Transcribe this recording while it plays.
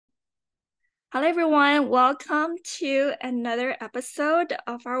Hello, everyone. Welcome to another episode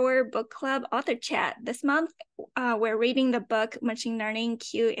of our book club author chat. This month, we're reading the book Machine Learning,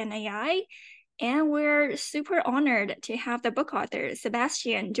 Q, and AI, and we're super honored to have the book author,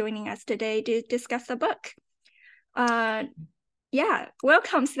 Sebastian, joining us today to discuss the book. Yeah,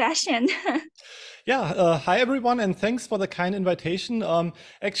 welcome, Sebastian. Yeah, hi everyone, and thanks for the kind invitation.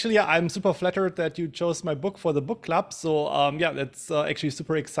 Actually, I'm super flattered that you chose my book for the book club. So, yeah, that's actually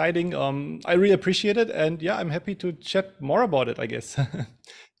super exciting. I really appreciate it, and yeah, I'm happy to chat more about it, I guess.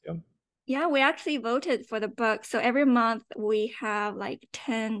 Yeah. Yeah, we actually voted for the book. So every month we have like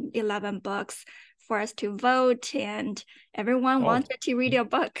 10, 11 books for us to vote, and everyone Oh, wanted to read your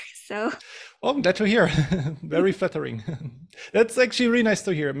book. So well, I'm glad to hear. Very flattering. That's actually really nice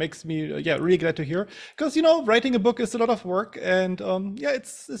to hear. It makes me, yeah, really glad to hear. Because writing a book is a lot of work, and yeah,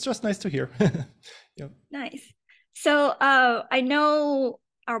 it's just nice to hear. Yeah. nice. So I know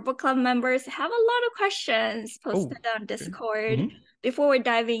our book club members have a lot of questions Oh, posted on okay. Discord. Hmm. Before we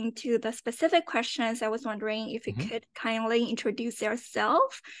dive into the specific questions, I was wondering if you Hmm. could kindly introduce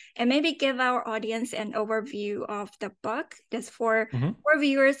yourself and maybe give our audience an overview of the book, just for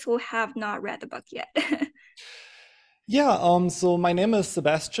viewers who have not read the book yet. Yeah, so my name is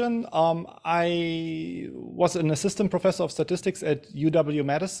Sebastian. I was an assistant professor of statistics at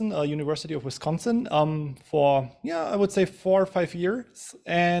UW-Madison, University of Wisconsin, for, yeah, I would say 4 or 5 years,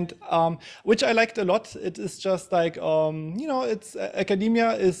 and which I liked a lot. It is just like, it's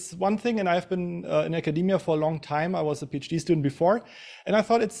academia is one thing, and I've been in academia for a long time. I was a PhD student before, and I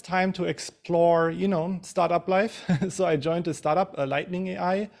thought it's time to explore, startup life. So I joined a startup, Lightning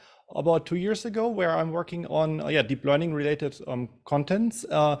AI, about 2 years ago, where I'm working on yeah, deep learning related contents,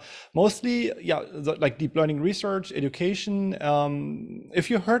 mostly yeah, like deep learning research, education. If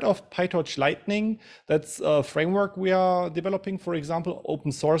you heard of PyTorch Lightning, that's a framework we are developing, for example,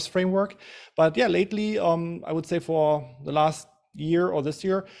 open source framework. But yeah, lately, I would say for the last year or this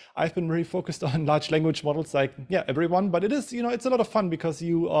year, I've been really focused on large language models, like yeah, everyone. But it is, it's a lot of fun because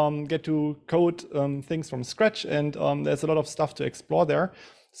you get to code things from scratch, and there's a lot of stuff to explore there.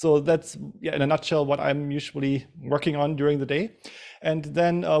 So that's, yeah, in a nutshell, what I'm usually working on during the day. And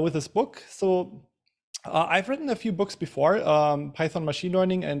then with this book, so I've written a few books before, Python machine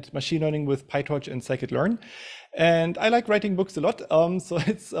learning and machine learning with PyTorch and scikit-learn. And I like writing books a lot. So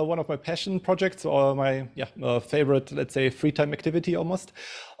it's one of my passion projects, or my favorite, let's say, free time activity almost.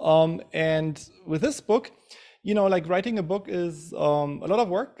 And with this book, like writing a book is a lot of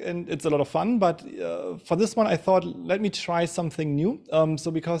work and it's a lot of fun. But for this one, I thought, let me try something new. So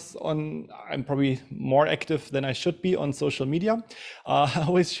because I'm probably more active than I should be on social media. I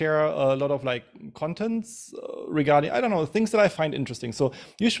always share a lot of like contents regarding, I don't know, things that I find interesting. So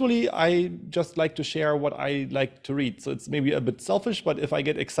usually I just like to share what I like to read. So it's maybe a bit selfish, but if I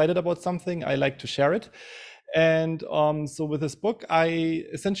get excited about something, I like to share it. And so with this book, I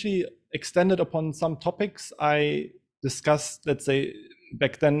essentially extended upon some topics I discussed, let's say,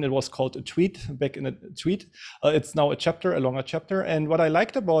 back then it was called a tweet, back in a tweet. It's now a chapter, a longer chapter. And what I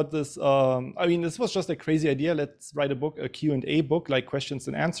liked about this, I mean, this was just a crazy idea. Let's write a book, a Q&A book, like questions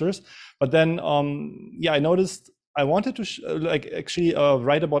and answers. But then, yeah, I noticed I wanted to like actually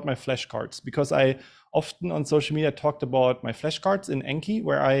write about my flashcards, because I often on social media talked about my flashcards in Enki,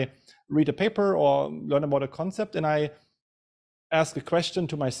 where I read a paper or learn about a concept, and I ask a question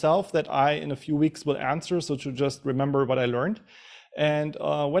to myself that I, in a few weeks, will answer. So to just remember what I learned. And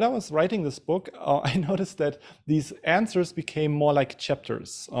when I was writing this book, I noticed that these answers became more like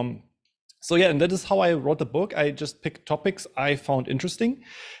chapters. So yeah, and that is how I wrote the book. I just picked topics I found interesting,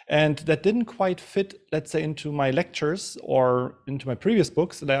 and that didn't quite fit, let's say, into my lectures or into my previous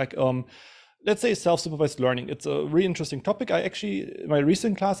books. Like let's say self-supervised learning. It's a really interesting topic. I actually, in my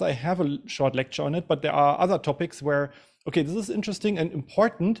recent class, I have a short lecture on it, but there are other topics where, okay, this is interesting and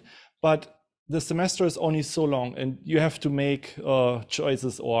important, but the semester is only so long and you have to make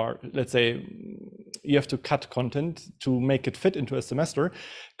choices, or let's say you have to cut content to make it fit into a semester,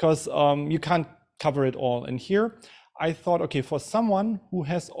 because you can't cover it all. And here I thought, okay, for someone who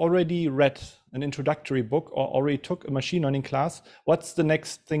has already read an introductory book or already took a machine learning class, what's the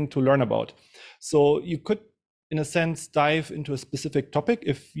next thing to learn about? So you could, in a sense, dive into a specific topic.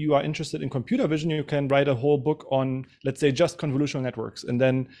 If you are interested in computer vision, you can write a whole book on, let's say, just convolutional networks, and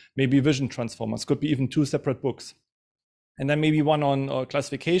then maybe vision transformers. Could be even two separate books. And then maybe one on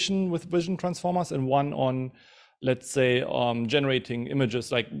classification with vision transformers, and one on, let's say, generating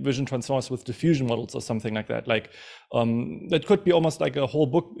images, like vision transformers with diffusion models or something like that. Like that could be almost like a whole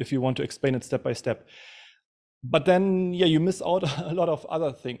book if you want to explain it step by step. But then, yeah, you miss out a lot of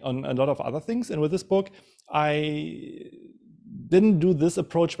other things. And with this book, I didn't do this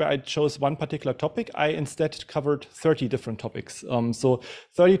approach where I chose one particular topic. I instead covered 30 different topics. So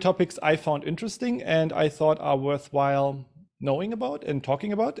 30 topics I found interesting and I thought are worthwhile knowing about and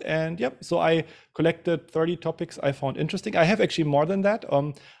talking about. And yep, so I collected 30 topics I found interesting. I have actually more than that.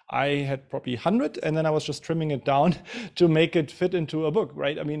 I had probably 100, and then I was just trimming it down to make it fit into a book,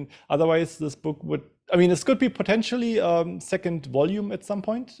 right? I mean, otherwise this book would, I mean, this could be potentially second volume at some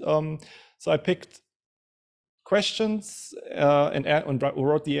point. So I picked questions and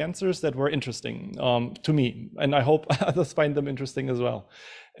wrote the answers that were interesting to me, and I hope others find them interesting as well.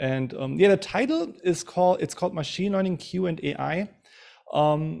 And yeah, the title is called Machine Learning Q and AI.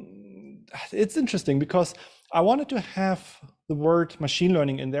 It's interesting because I wanted to have the word machine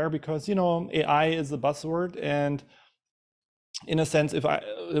learning in there because, you know, AI is a buzzword, and in a sense, if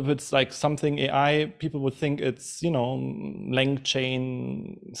it's like something AI, people would think it's, you know,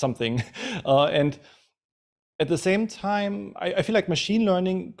 LangChain something, and at the same time, I feel like machine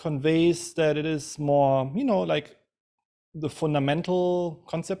learning conveys that it is more, you know, like the fundamental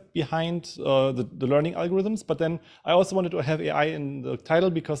concept behind the learning algorithms. But then I also wanted to have AI in the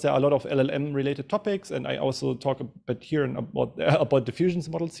title because there are a lot of LLM related topics, and I also talk a bit here about diffusion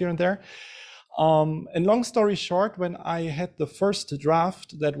models here and there. And long story short, when I had the first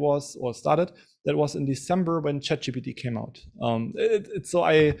draft that was in December when ChatGPT came out.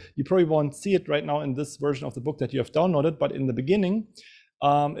 You probably won't see it right now in this version of the book that you have downloaded, but in the beginning,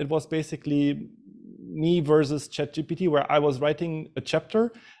 it was basically me versus ChatGPT, where I was writing a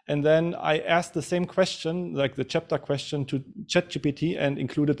chapter, and then I asked the same question, like the chapter question, to ChatGPT and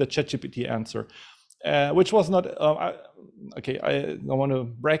included the ChatGPT answer. Which was not, okay, I don't want to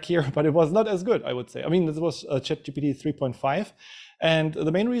brag here, but it was not as good, I would say. I mean, this was ChatGPT 3.5. And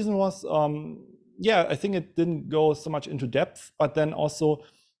the main reason was, yeah, I think it didn't go so much into depth, but then also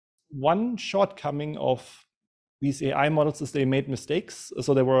one shortcoming of these AI models is they made mistakes.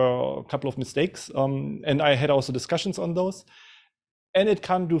 So there were a couple of mistakes, and I had also discussions on those. And it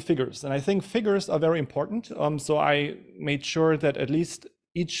can't do figures. And I think figures are very important. So I made sure that at least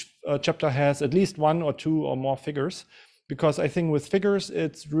each chapter has at least one or two or more figures, because I think with figures,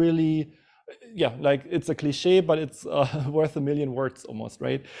 it's really, yeah, like it's a cliche, but it's worth a million words almost,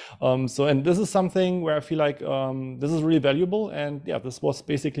 right? And this is something where I feel like this is really valuable. And yeah, this was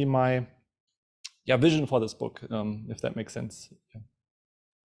basically my vision for this book, if that makes sense. Yeah.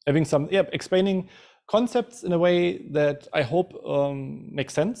 Having some, explaining concepts in a way that I hope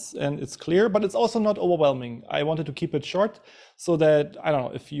makes sense and it's clear, but it's also not overwhelming. I wanted to keep it short so that, I don't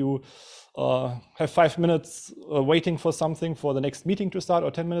know, if you have 5 minutes waiting for something for the next meeting to start,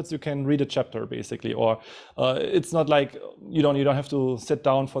 or 10 minutes, you can read a chapter basically. Or it's not like you don't have to sit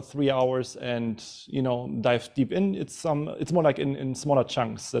down for 3 hours and, you know, dive deep in. It's more like in smaller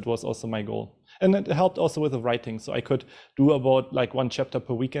chunks. That was also my goal. And it helped also with the writing. So I could do about like 1 chapter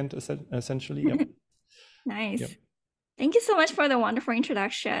per weekend, essentially. Yep. Nice. Yep. Thank you so much for the wonderful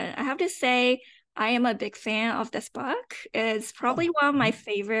introduction. I have to say, I am a big fan of this book. It's probably one of my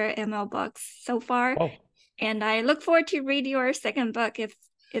favorite ML books so far. Oh. And I look forward to read your second book if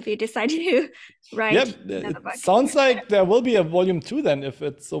you decide to write another book. Sounds like there will be a volume 2 then if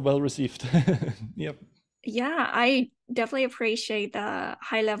it's so well received. Yep. Yeah, I definitely appreciate the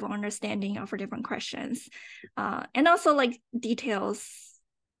high level understanding of different questions, and also like details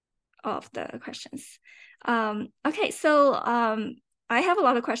of the questions. Okay, so I have a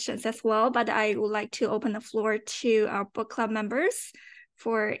lot of questions as well, but I would like to open the floor to our book club members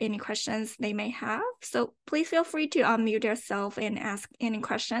for any questions they may have. So please feel free to unmute yourself and ask any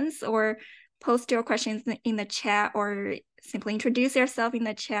questions, or post your questions in the chat, or simply introduce yourself in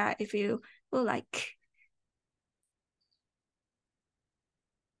the chat if you would like.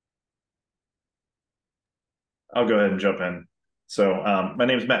 I'll go ahead and jump in. So my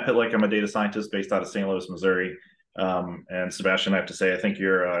name is Matt Pitlick. I'm a data scientist based out of St. Louis, Missouri. And Sebastian, I have to say, I think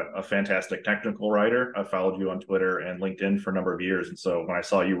you're a fantastic technical writer. I've followed you on Twitter and LinkedIn for a number of years. And so when I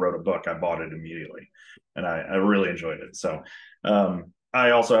saw you wrote a book, I bought it immediately. And I really enjoyed it. So I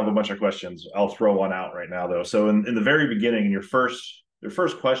also have a bunch of questions. I'll throw one out right now, though. So in the very beginning, in your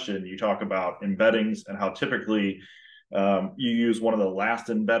first question, you talk about embeddings and how typically you use one of the last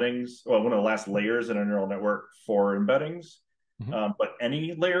embeddings, or one of the last layers in a neural network for embeddings. But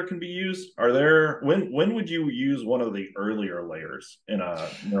any layer can be used. When would you use one of the earlier layers in a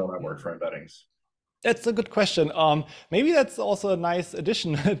neural network for embeddings? That's a good question. Maybe that's also a nice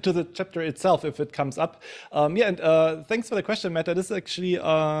addition to the chapter itself if it comes up. Thanks for the question, Matt. This is actually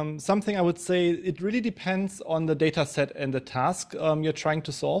something I would say it really depends on the data set and the task you're trying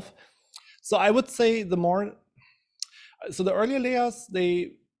to solve. So I would say the earlier layers,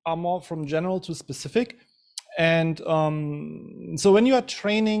 they are more from general to specific. And so when you are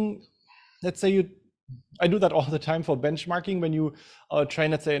training, let's say I do that all the time for benchmarking. When you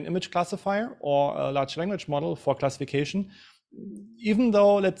train, let's say, an image classifier or a large language model for classification, even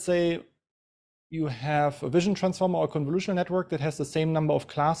though, let's say, you have a vision transformer or convolutional network that has the same number of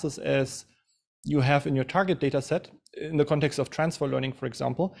classes as you have in your target data set, in the context of transfer learning, for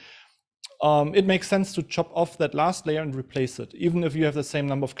example, it makes sense to chop off that last layer and replace it. Even if you have the same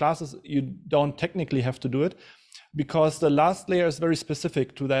number of classes, you don't technically have to do it, because the last layer is very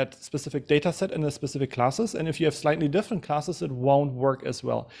specific to that specific data set and the specific classes. And if you have slightly different classes, it won't work as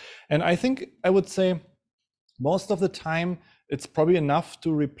well. And I think I would say most of the time, it's probably enough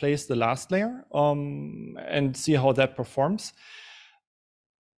to replace the last layer and see how that performs.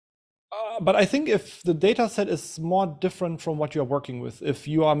 But I think if the data set is more different from what you're working with, if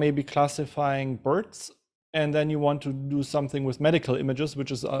you are maybe classifying birds and then you want to do something with medical images,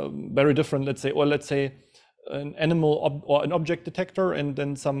 which is very different, let's say an animal or an object detector and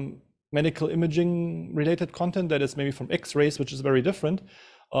then some medical imaging related content that is maybe from X-rays, which is very different.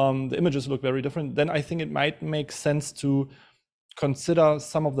 The images look very different. Then I think it might make sense to consider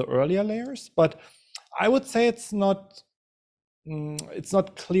some of the earlier layers. But I would say it's not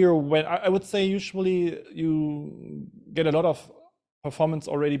clear when. I would say usually you get a lot of performance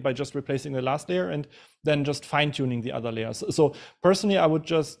already by just replacing the last layer and then just fine-tuning the other layers. So personally, I would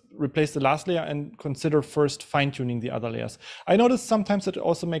just replace the last layer and consider first fine-tuning the other layers. I notice sometimes it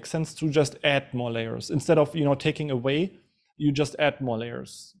also makes sense to just add more layers instead of taking away. You just add more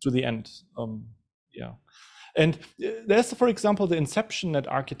layers to the end. Yeah, and there's, for example, the InceptionNet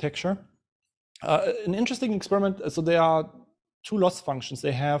architecture. An interesting experiment. So there are two loss functions.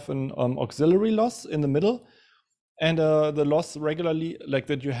 They have an auxiliary loss in the middle, and the loss regularly, like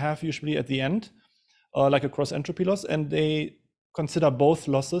that you have usually at the end, like a cross entropy loss, and they consider both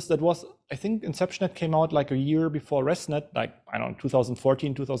losses. That was, I think, InceptionNet came out like a year before ResNet, like, I don't know,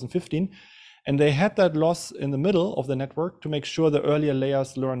 2014, 2015. And they had that loss in the middle of the network to make sure the earlier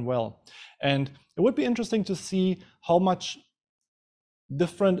layers learn well. And it would be interesting to see how much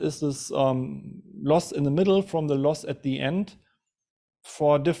different is this loss in the middle from the loss at the end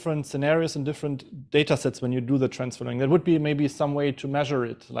for different scenarios and different data sets when you do the transfer learning. That would be maybe some way to measure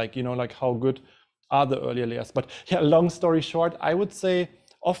it, like, like how good are the earlier layers. But yeah, long story short, I would say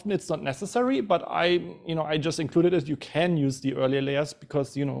often it's not necessary, but I just included it. You can use the earlier layers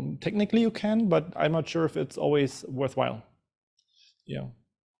because, technically you can, but I'm not sure if it's always worthwhile. Yeah.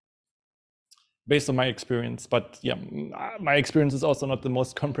 Based on my experience, but yeah, my experience is also not the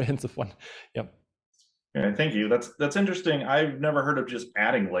most comprehensive one. Yeah. Yeah, thank you. That's interesting. I've never heard of just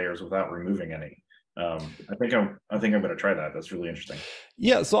adding layers without removing any. I think I'm going to try that. That's really interesting.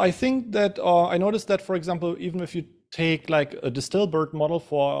 Yeah, so I think that I noticed that, for example, even if you take like a DistilBERT model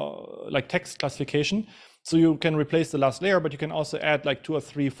for like text classification, so you can replace the last layer, but you can also add like 2 or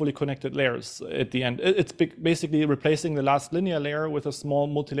 3 fully connected layers at the end. It's basically replacing the last linear layer with a small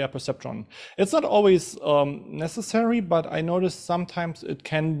multi-layer perceptron. It's not always necessary, but I noticed sometimes it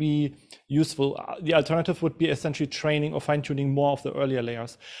can be useful. The alternative would be essentially training or fine-tuning more of the earlier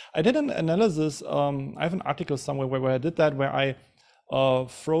layers. I did an analysis. I have an article somewhere where I did that, where I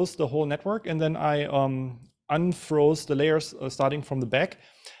froze the whole network and then I unfroze the layers starting from the back.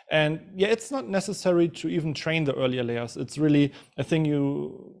 And yeah, it's not necessary to even train the earlier layers. It's really a thing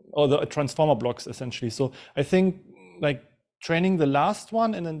or the transformer blocks essentially. So I think like training the last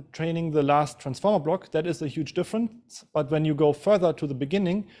one and then training the last transformer block, that is a huge difference. But when you go further to the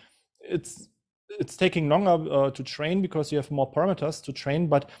beginning, it's taking longer to train because you have more parameters to train,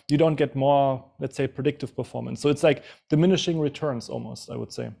 but you don't get more, let's say, predictive performance. So it's like diminishing returns almost, I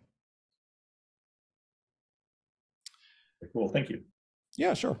would say. Cool, thank you.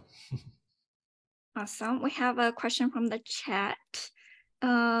 Yeah, sure. Awesome. We have a question from the chat.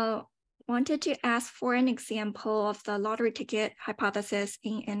 Wanted to ask for an example of the lottery ticket hypothesis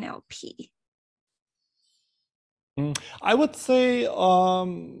in NLP. I would say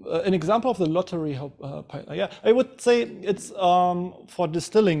an example of the lottery, I would say it's for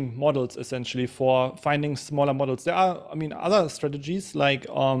distilling models, essentially, for finding smaller models. There are, other strategies like,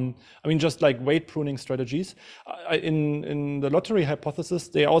 just like weight pruning strategies. In the lottery hypothesis,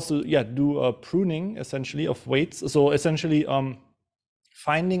 they also, do a pruning, essentially, of weights. So essentially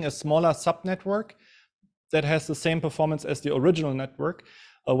finding a smaller subnetwork that has the same performance as the original network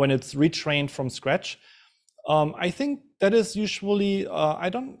when it's retrained from scratch. I think that is usually, I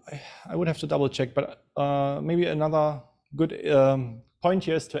would have to double check, but maybe another good point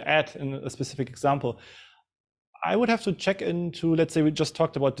here is to add in a specific example. I would have to check into, let's say we just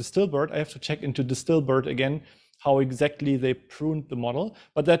talked about DistilBERT, I have to check into DistilBERT again how exactly they pruned the model,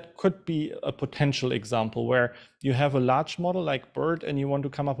 but that could be a potential example where you have a large model like BERT and you want to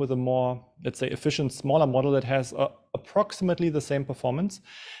come up with a more, let's say, efficient, smaller model that has approximately the same performance.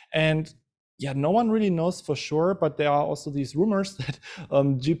 And yeah, no one really knows for sure, but there are also these rumors that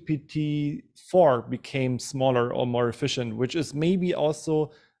GPT-4 became smaller or more efficient, which is maybe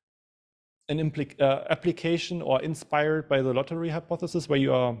also an application or inspired by the lottery hypothesis, where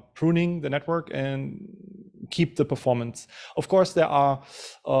you are pruning the network and keep the performance. Of course, there are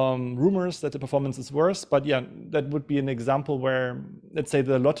rumors that the performance is worse, but yeah, that would be an example where, let's say,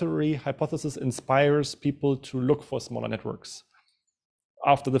 the lottery hypothesis inspires people to look for smaller networks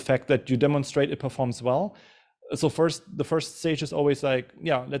after the fact that you demonstrate it performs well. So the first stage is always like,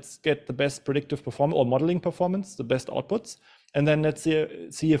 yeah, let's get the best predictive performance or modeling performance, the best outputs, and then let's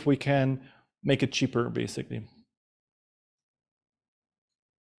see if we can make it cheaper, basically.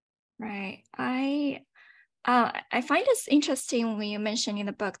 Right. I find this interesting when you mention in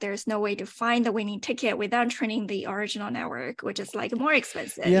the book there's no way to find the winning ticket without training the original network, which is like more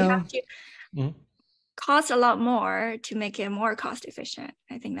expensive. Yeah. You have to cost a lot more to make it more cost efficient.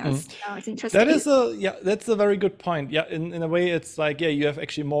 I think that's interesting. That's a very good point. Yeah, in a way, it's like, yeah, you have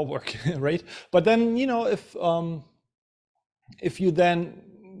actually more work, right? But then, you know, if you then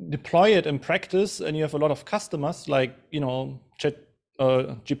deploy it in practice and you have a lot of customers, like, you know,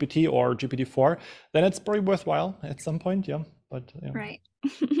 GPT or GPT-4, then it's probably worthwhile at some point. Yeah, but yeah. Right.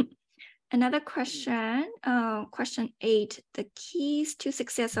 Another question, question 8, the keys to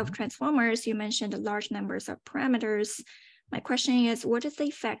success of transformers. You mentioned large numbers of parameters. My question is, what is the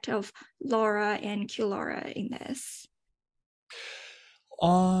effect of LoRa and QLoRa in this?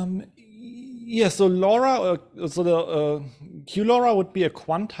 Yeah, so LoRa, so the QLoRa would be a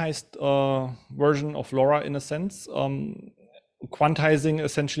quantized version of LoRa in a sense. Quantizing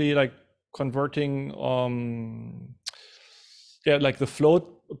essentially like converting like the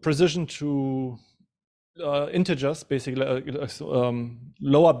float precision to integers, basically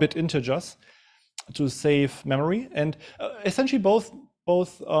lower bit integers to save memory. And essentially both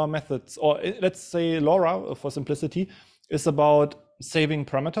methods, or let's say LoRa for simplicity, is about saving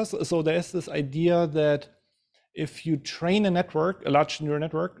parameters. So there's this idea that if you train a network, a large neural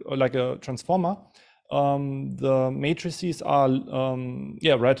network, or like a transformer, the matrices are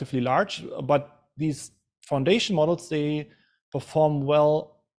relatively large, but these foundation models, they perform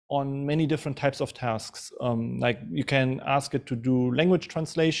well on many different types of tasks. Like you can ask it to do language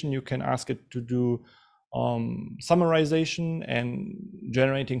translation, you can ask it to do summarization and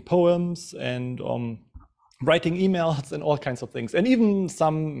generating poems and writing emails and all kinds of things, and even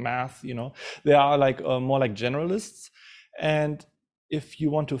some math. You know, they are like more like generalists. And if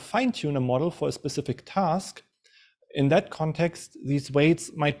you want to fine-tune a model for a specific task, in that context, these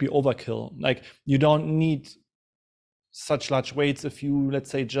weights might be overkill. Like you don't need such large weights if you,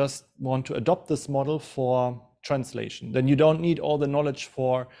 let's say, just want to adopt this model for translation. Then you don't need all the knowledge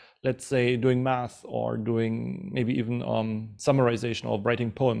for, let's say, doing math or doing maybe even summarization or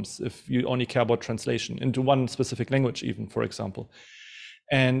writing poems, if you only care about translation into one specific language, even, for example.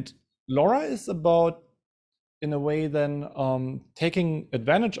 And LoRa is about, in a way, then taking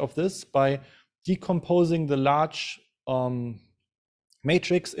advantage of this by decomposing the large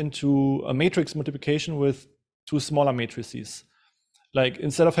matrix into a matrix multiplication with two smaller matrices. Like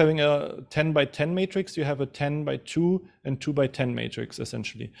instead of having a 10 by 10 matrix, you have a 10 by 2 and 2 by 10 matrix,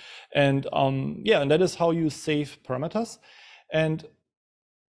 essentially. And and that is how you save parameters. And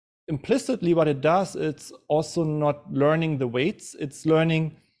implicitly what it does, it's also not learning the weights, it's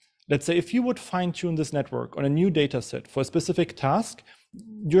learning, let's say, if you would fine tune this network on a new data set for a specific task,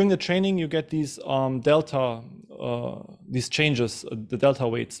 during the training, you get these these changes, the delta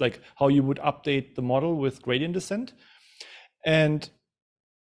weights, like how you would update the model with gradient descent. And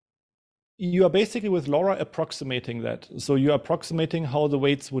you are basically with LoRa approximating that. So you are approximating how the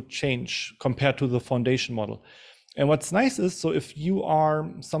weights would change compared to the foundation model. And what's nice is, so if you are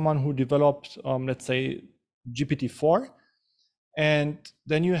someone who developed, let's say, GPT-4, and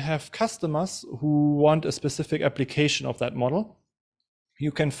then you have customers who want a specific application of that model,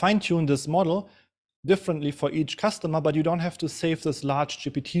 you can fine-tune this model differently for each customer, but you don't have to save this large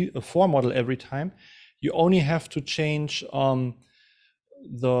GPT-4 model every time. You only have to change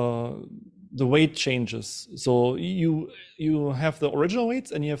the weight changes. So you have the original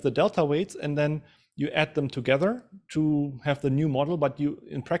weights and you have the delta weights, and then you add them together to have the new model. But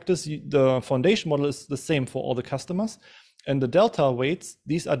in practice, the foundation model is the same for all the customers. And the delta weights,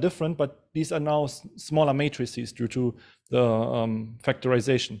 these are different, but these are now smaller matrices due to the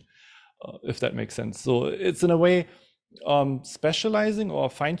factorization, if that makes sense. So it's, in a way, specializing or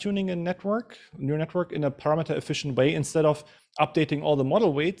fine-tuning a neural network in a parameter efficient way. Instead of updating all the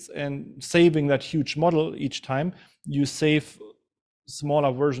model weights and saving that huge model each time, you save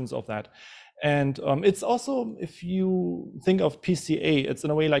smaller versions of that. And it's also, if you think of PCA, it's in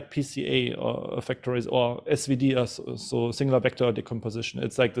a way like PCA or factories or SVD, so singular vector decomposition.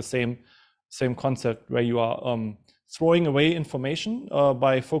 It's like the same concept where you are throwing away information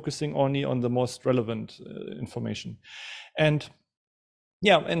by focusing only on the most relevant information. And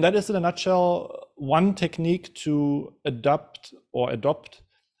yeah, and that is in a nutshell one technique to adopt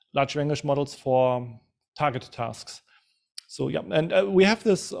large language models for target tasks. So yeah, and we have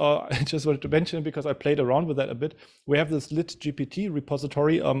this, I just wanted to mention because I played around with that a bit. We have this lit-GPT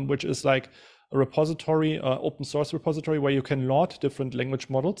repository, which is like a repository, open source repository where you can load different language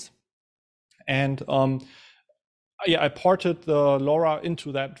models. And yeah, I ported the LoRa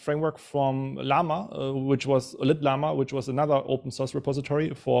into that framework from Llama, which was lit-Llama, which was another open source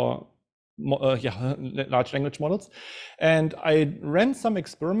repository for large language models. And I ran some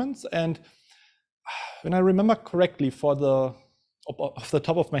experiments, and when I remember correctly, off the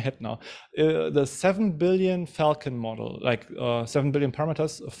top of my head now, the 7 billion Falcon model, like 7 billion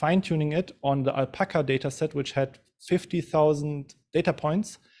parameters, fine-tuning it on the alpaca data set, which had 50,000 data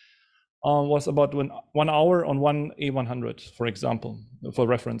points, was about 1 hour on one A100, for example, for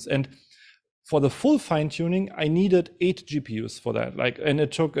reference. And for the full fine-tuning, I needed 8 GPUs for that, and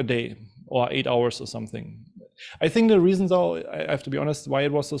it took a day or 8 hours or something. I think the reason, though, I have to be honest, why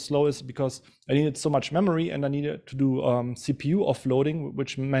it was so slow is because I needed so much memory and I needed to do CPU offloading,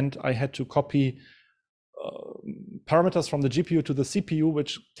 which meant I had to copy parameters from the GPU to the CPU,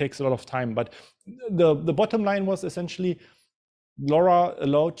 which takes a lot of time. But the bottom line was essentially LoRa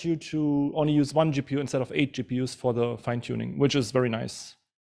allowed you to only use 1 GPU instead of 8 GPUs for the fine-tuning, which is very nice.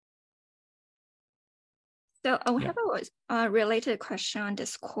 So we have a related question on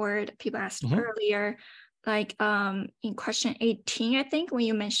Discord. People asked earlier, like in question 18, I think, when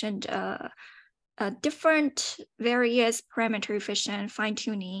you mentioned different various parameter efficient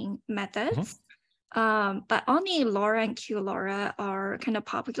fine-tuning methods, but only LoRa and QLoRa are kind of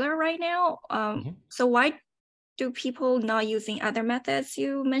popular right now. So why do people not using other methods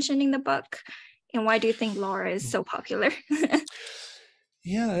you mentioned in the book? And why do you think LoRa is so popular?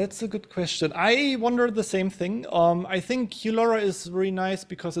 Yeah, that's a good question. I wonder the same thing. I think QLoRa is very nice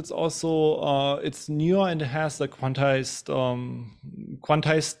because it's also it's newer and it has the quantized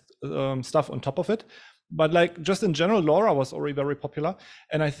stuff on top of it. But like just in general, LoRa was already very popular,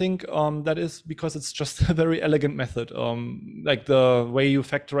 and I think that is because it's just a very elegant method. Like the way you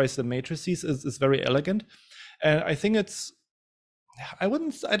factorize the matrices is very elegant, and I think it's. I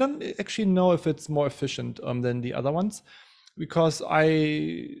don't actually know if it's more efficient than the other ones. Because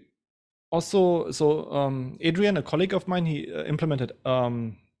I also, Adrian, a colleague of mine, he implemented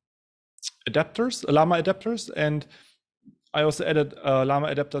adapters, Llama adapters, and I also added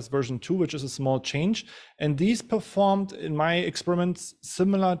Llama adapters version 2, which is a small change. And these performed, in my experiments,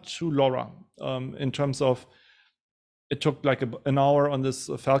 similar to LoRa in terms of it took like an hour on this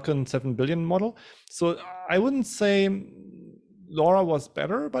Falcon 7 billion model. So I wouldn't say LoRa was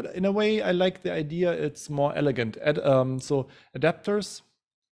better, but in a way, I like the idea. It's more elegant. So adapters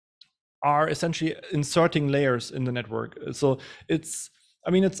are essentially inserting layers in the network. So it's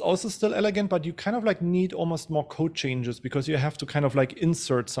also still elegant, but you kind of like need almost more code changes because you have to kind of like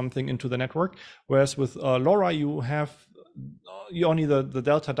insert something into the network. Whereas with LoRa, you have only the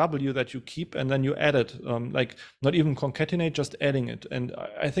delta W that you keep, and then you add it, like not even concatenate, just adding it. And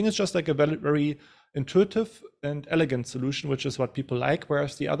I think it's just like a very, very intuitive and elegant solution, which is what people like.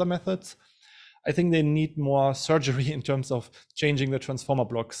 Whereas the other methods, I think they need more surgery in terms of changing the transformer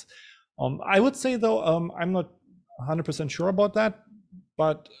blocks. I would say though, I'm not 100% sure about that,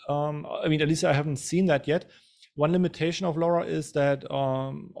 but at least I haven't seen that yet. One limitation of LoRa is that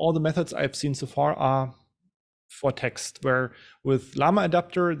all the methods I've seen so far are for text, where with Llama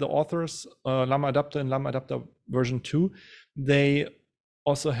adapter, the authors, Llama adapter and Llama adapter version 2, they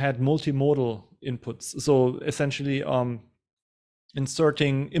also had multimodal inputs. So essentially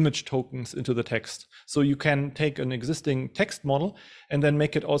inserting image tokens into the text. So you can take an existing text model and then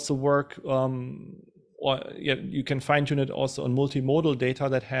make it also work, you can fine tune it also on multimodal data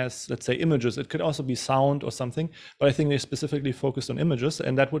that has, let's say, images. It could also be sound or something, but I think they specifically focused on images,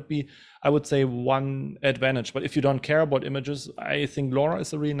 and that would be, I would say, one advantage. But if you don't care about images, I think LoRa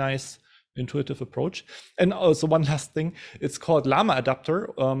is a really nice intuitive approach. And also one last thing, it's called Llama adapter,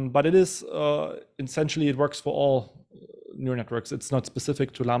 but it is essentially it works for all neural networks. It's not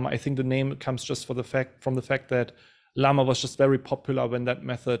specific to Llama. I think the name comes just from the fact that Llama was just very popular when that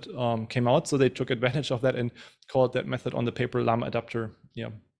method came out. So they took advantage of that and called that method on the paper Llama adapter. Yeah.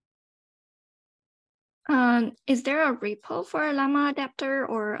 Is there a repo for a Llama adapter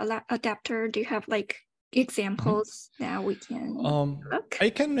or adapter? Do you have like examples that we can look? I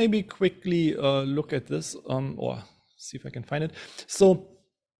can maybe quickly look at this or see if I can find it. So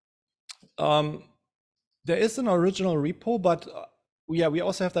there is an original repo, but we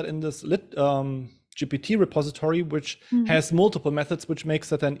also have that in this GPT repository, which has multiple methods, which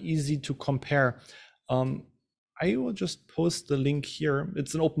makes it then easy to compare. I will just post the link here.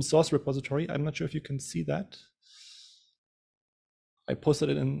 It's an open source repository. I'm not sure if you can see that. I posted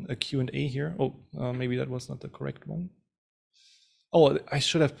it in a Q&A here. Oh, maybe that was not the correct one. Oh, I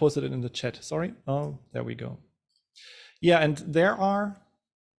should have posted it in the chat. Sorry. Oh, there we go. Yeah, and there are.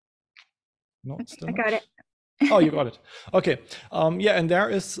 No, still I got it. Oh, you got it. Okay. Yeah, and there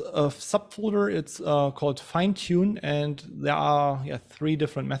is a subfolder. It's called fine tune, and there are 3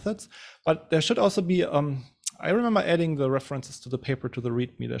 different methods. But there should also be. I remember adding the references to the paper to the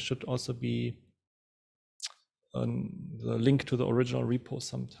README. There should also be the link to the original repo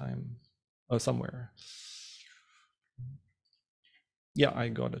sometime or somewhere. Yeah, I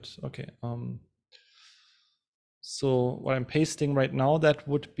got it. Okay. So what I'm pasting right now, that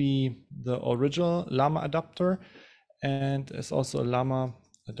would be the original Llama adapter, and there's also a Llama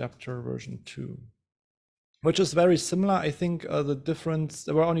adapter version 2, which is very similar. I think the difference,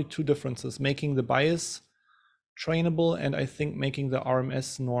 there were only 2 differences: making the bias trainable, and I think making the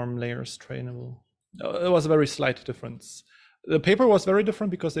RMS norm layers trainable. It was a very slight difference. The paper was very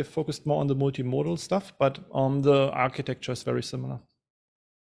different because they focused more on the multimodal stuff, but the architecture is very similar.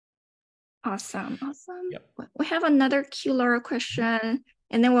 Awesome. Yep. We have another QLoRa question,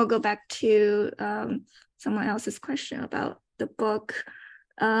 and then we'll go back to someone else's question about the book.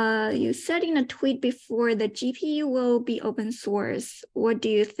 You said in a tweet before the GPU will be open source. What do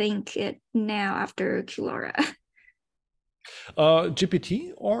you think it now after QLoRa?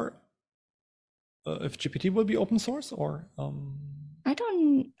 GPT, or if GPT will be open source, or I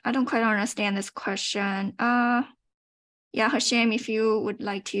don't quite understand this question. Yeah, Hashem, if you would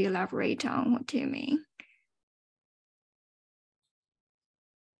like to elaborate on what do you mean?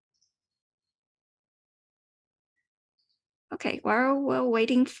 Okay, while we're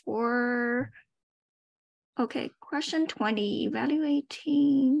waiting for, okay, question 20,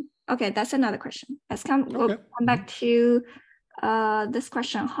 evaluating. Okay, that's another question. We'll come back to this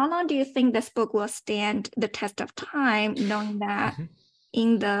question. How long do you think this book will stand the test of time, knowing that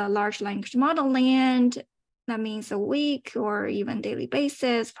in the large language model land, that means a week or even daily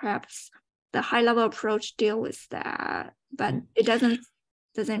basis, perhaps the high level approach deal with that, but it doesn't,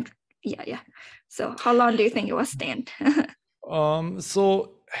 yeah. So how long do you think it will stand?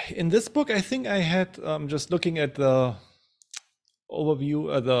 So in this book, I think I had, just looking at the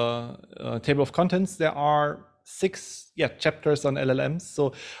overview, the table of contents, there are 6 chapters on LLMs.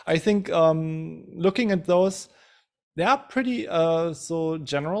 So I think looking at those, they are pretty so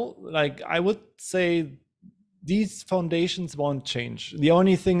general. Like, I would say these foundations won't change. The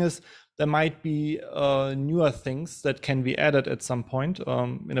only thing is there might be newer things that can be added at some point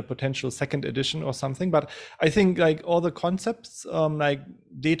in a potential second edition or something. But I think like all the concepts, like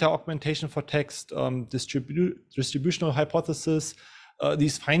data augmentation for text, distributional hypothesis,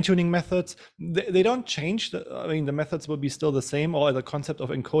 these fine-tuning methods, they don't change. I mean, the methods will be still the same, or the concept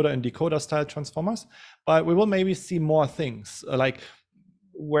of encoder and decoder style transformers, but we will maybe see more things. Like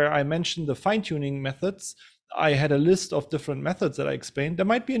where I mentioned the fine-tuning methods, I had a list of different methods that I explained. There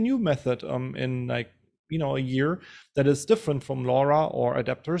might be a new method in like, a year that is different from LoRa or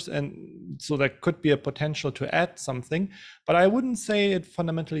adapters. And so there could be a potential to add something, but I wouldn't say it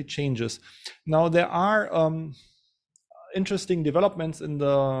fundamentally changes. Now, there are interesting developments in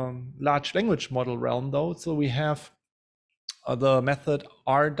the large language model realm, though. So we have the method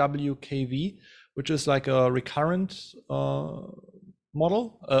RWKV, which is like a recurrent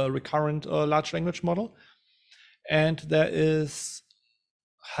model, a recurrent large language model. And there is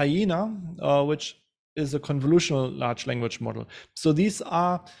Hyena, which is a convolutional large language model. So these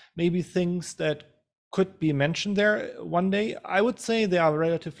are maybe things that could be mentioned there one day. I would say they are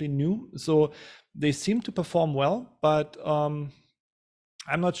relatively new, so they seem to perform well, but I'm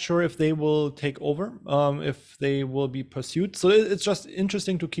not sure if they will take over, if they will be pursued. So it's just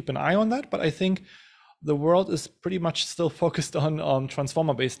interesting to keep an eye on that. But I think the world is pretty much still focused on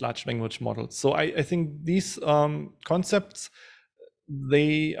transformer-based large language models. So I think these concepts,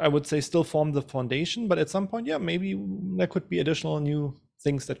 I would say, still form the foundation. But at some point, maybe there could be additional new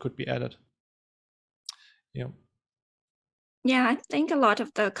things that could be added. Yeah, I think a lot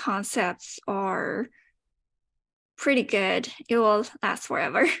of the concepts are pretty good. It will last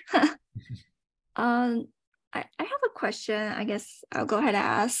forever. I have a question. I guess I'll go ahead and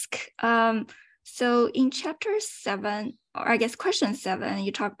ask. So in chapter 7, or I guess question 7,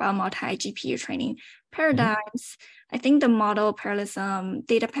 you talk about multi-GPU training paradigms. I think the model parallelism,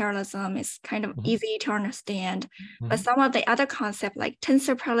 data parallelism is kind of easy to understand, but some of the other concepts like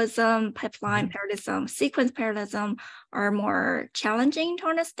tensor parallelism, pipeline parallelism, sequence parallelism are more challenging to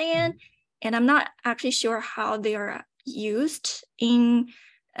understand. And I'm not actually sure how they are used in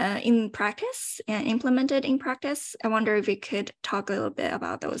practice and implemented in practice. I wonder if we could talk a little bit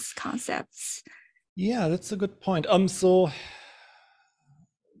about those concepts. Yeah, that's a good point. So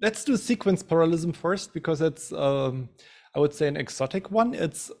let's do sequence parallelism first, because it's, I would say, an exotic one.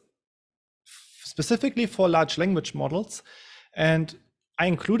 It's specifically for large language models. And I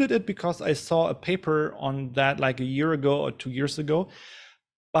included it because I saw a paper on that like a year ago or 2 years ago.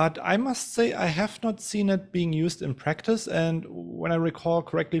 But I must say I have not seen it being used in practice. And when I recall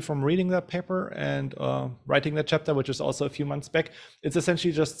correctly from reading that paper and writing that chapter, which is also a few months back, it's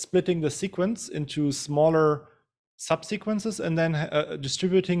essentially just splitting the sequence into smaller subsequences and then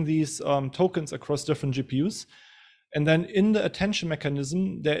distributing these tokens across different GPUs. And then in the attention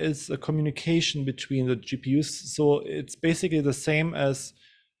mechanism, there is a communication between the GPUs. So it's basically the same as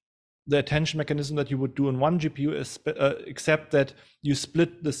the attention mechanism that you would do on one GPU, except that you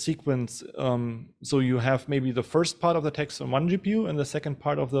split the sequence. So you have maybe the first part of the text on one GPU and the second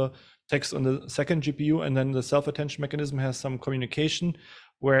part of the text on the second GPU, and then the self-attention mechanism has some communication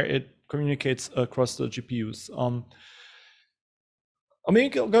where it communicates across the GPUs. I mean,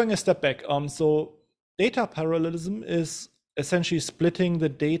 going a step back, so data parallelism is essentially splitting the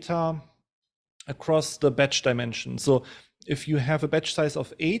data across the batch dimension. So if you have a batch size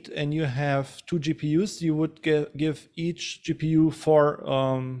of 8 and you have 2 GPUs, you would give each GPU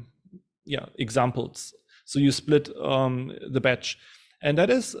 4 examples. So you split the batch. And that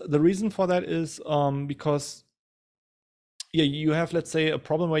is, the reason for that is because you have, let's say, a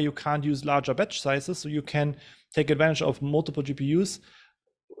problem where you can't use larger batch sizes, so you can take advantage of multiple GPUs.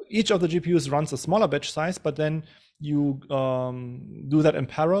 Each of the GPUs runs a smaller batch size, but then you do that in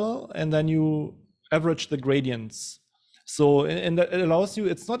parallel, and then you average the gradients. So, and that it allows you,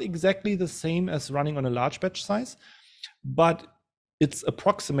 it's not exactly the same as running on a large batch size, but it's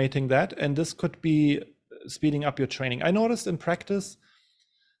approximating that, and this could be speeding up your training. I noticed in practice,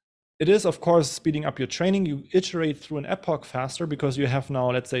 it is, of course, speeding up your training. You iterate through an epoch faster because you have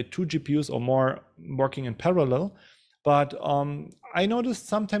now, let's say, 2 GPUs or more working in parallel. But I noticed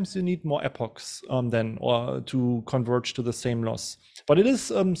sometimes you need more epochs or to converge to the same loss. But it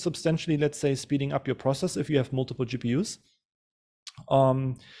is substantially, let's say, speeding up your process if you have multiple GPUs.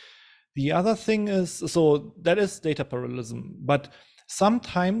 The other thing is, so that is data parallelism, but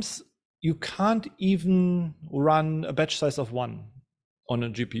sometimes you can't even run a batch size of 1 on a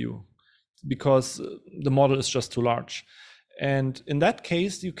GPU because the model is just too large. And in that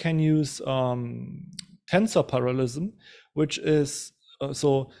case, you can use tensor parallelism, which is,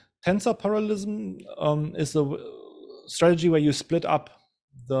 so tensor parallelism is a strategy where you split up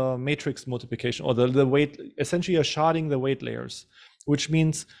the matrix multiplication, or the weight, essentially you're sharding the weight layers, which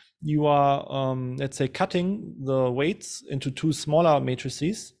means you are, let's say, cutting the weights into 2 smaller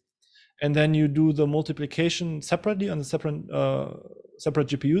matrices, and then you do the multiplication separately on the separate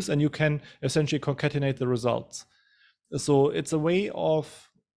GPUs, and you can essentially concatenate the results. So it's a way of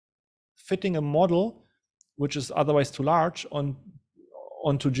fitting a model which is otherwise too large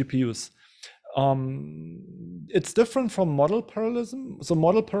onto GPUs. It's different from model parallelism. So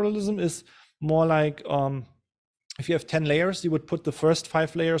model parallelism is more like if you have 10 layers, you would put the first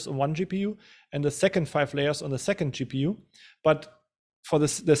 5 layers on one GPU and the second 5 layers on the second GPU. But for the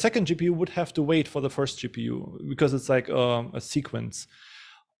second GPU would have to wait for the first GPU because it's like a sequence.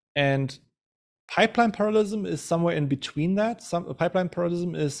 And pipeline parallelism is somewhere in between that. Pipeline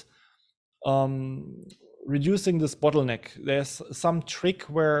parallelism is reducing this bottleneck. There's some trick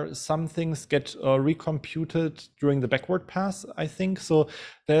where some things get recomputed during the backward pass, I think. So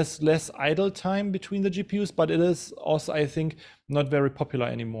there's less idle time between the GPUs, but it is also, I think, not very popular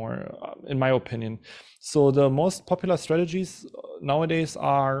anymore, in my opinion. So the most popular strategies nowadays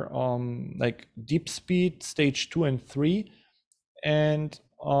are like deep speed, stage 2 and 3, and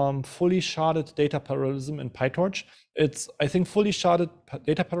fully sharded data parallelism in PyTorch. It's, I think, fully sharded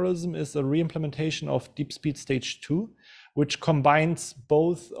data parallelism is a re-implementation of deep speed stage 2, which combines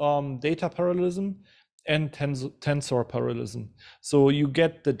both data parallelism and tensor parallelism. So you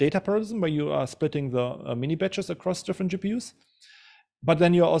get the data parallelism where you are splitting the mini batches across different GPUs, but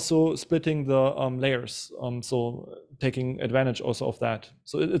then you're also splitting the layers, so taking advantage also of that.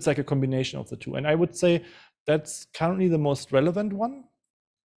 So it's like a combination of the two. And I would say That's currently the most relevant one.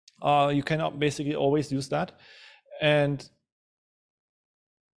 You can basically always use that. And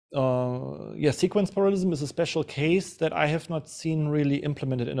sequence parallelism is a special case that I have not seen really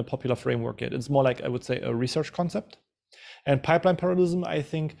implemented in a popular framework yet. It's more like, I would say, a research concept. And pipeline parallelism, I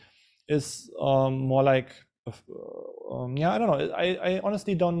think, is more like, I don't know. I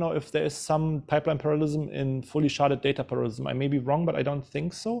honestly don't know if there is some pipeline parallelism in fully sharded data parallelism. I may be wrong, but I don't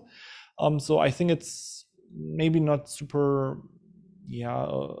think so. So I think it's maybe not super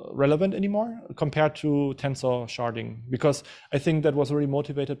relevant anymore compared to tensor sharding, because I think that was really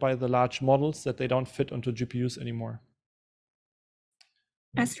motivated by the large models that they don't fit onto GPUs anymore.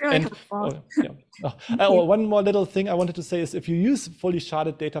 That's really helpful. One more little thing I wanted to say is, if you use fully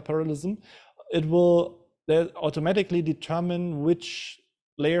sharded data parallelism, it will automatically determine which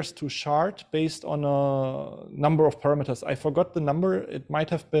layers to shard based on a number of parameters. I forgot the number. It might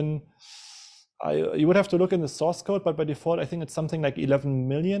have been, you would have to look in the source code, but by default, I think it's something like 11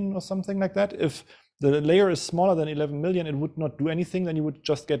 million or something like that. If the layer is smaller than 11 million, it would not do anything. Then you would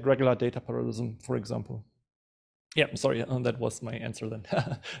just get regular data parallelism, for example. Yeah, sorry, that was my answer then.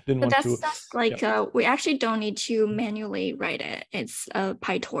 We actually don't need to manually write it. It's a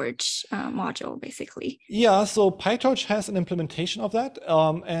PyTorch module, basically. Yeah, so PyTorch has an implementation of that.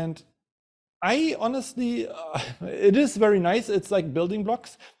 And I honestly, it is very nice. It's like building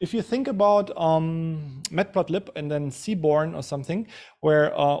blocks. If you think about matplotlib and then Seaborn or something,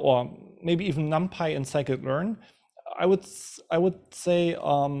 where, or maybe even NumPy and scikit-learn, I would say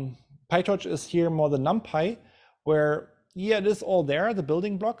PyTorch is here more the NumPy, where it is all there, the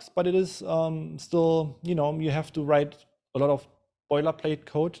building blocks, but it is still, you have to write a lot of boilerplate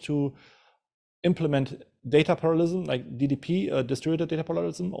code to implement data parallelism, like DDP, distributed data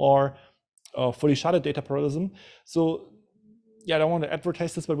parallelism, or fully sharded data parallelism. So I don't want to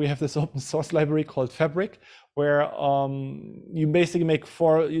advertise this, but we have this open source library called Fabric, where you basically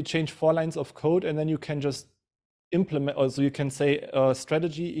you change 4 lines of code, and then you can just implement, also you can say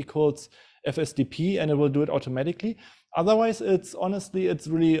strategy equals FSDP, and it will do it automatically. Otherwise, it's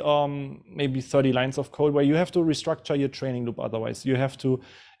really maybe 30 lines of code where you have to restructure your training loop. Otherwise, you have to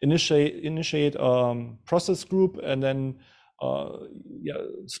initiate process group, and then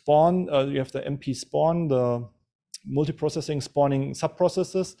spawn. You have the MP spawn, the multiprocessing spawning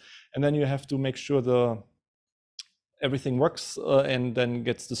subprocesses, and then you have to make sure everything works and then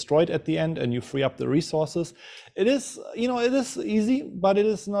gets destroyed at the end, and you free up the resources. It is, it is easy, but it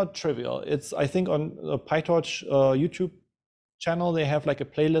is not trivial. I think on the PyTorch YouTube channel, they have like a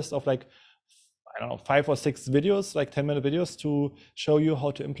playlist of like, I don't know, 5 or 6 videos, like 10-minute videos, to show you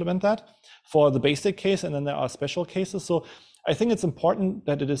how to implement that for the basic case, and then there are special cases. So I think it's important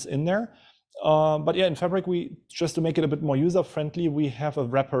that it is in there. But in Fabric, just to make it a bit more user-friendly, we have a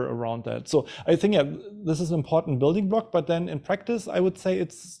wrapper around that. So I think, this is an important building block, but then in practice, I would say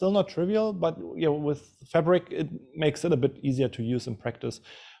it's still not trivial, but with Fabric, it makes it a bit easier to use in practice.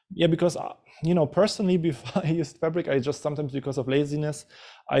 Because, personally, before I used Fabric, sometimes because of laziness,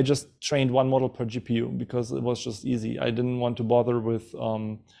 I just trained one model per GPU because it was just easy. I didn't want to bother with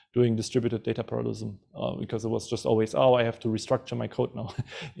doing distributed data parallelism because it was just always, I have to restructure my code now.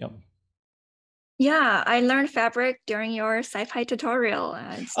 Yeah, I learned Fabric during your sci-fi tutorial.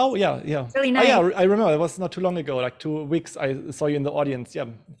 Really nice. I remember. It was not too long ago, like 2 weeks. I saw you in the audience.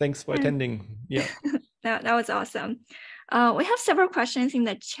 Thanks for attending. That was awesome. We have several questions in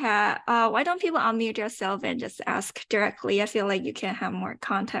the chat. Why don't people unmute yourself and just ask directly? I feel like you can have more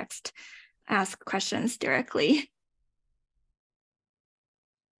context, ask questions directly.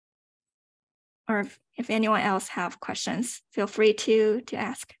 Or if anyone else have questions, feel free to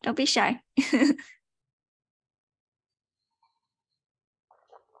ask. Don't be shy.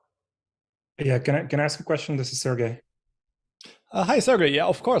 Yeah, can I ask a question? This is Sergey. Hi, Sergey. Yeah,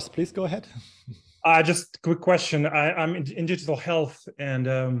 of course. Please go ahead. Just a quick question. I'm in digital health,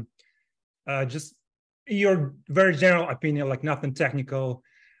 and just your very general opinion, like nothing technical.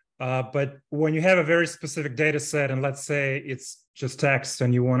 But when you have a very specific data set, and let's say it's just text,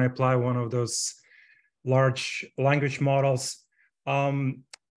 and you want to apply one of those large language models,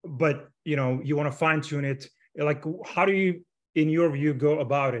 but you want to fine tune it, like how do you, in your view, go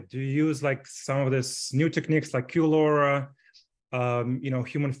about it? Do you use like some of this new techniques like QLoRa,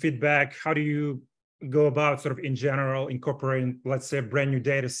 human feedback? How do you go about sort of in general incorporating, let's say, a brand new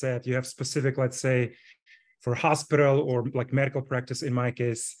data set? You have specific, let's say, for hospital or like medical practice in my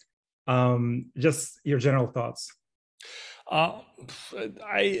case. Just your general thoughts.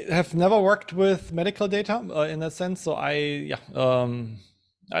 I have never worked with medical data in that sense, so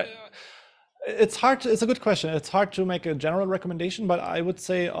It's hard. It's a good question. It's hard to make a general recommendation, but I would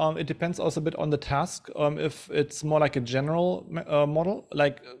say it depends also a bit on the task. If it's more like a general model,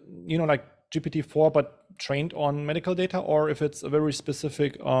 like like GPT-4, but trained on medical data, or if it's a very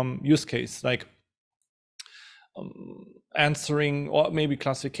specific use case, like answering or maybe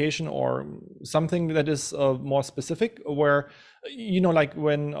classification or something that is more specific, where like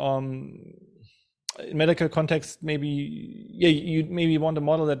when in medical context, maybe you maybe want a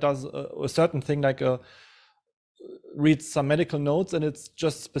model that does a certain thing, like reads some medical notes, and it's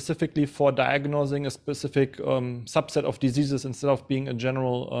just specifically for diagnosing a specific subset of diseases instead of being a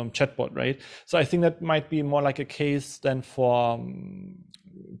general chatbot, right? So I think that might be more like a case than for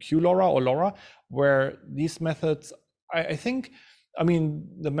QLoRa or LoRa, where these methods, I think, I mean,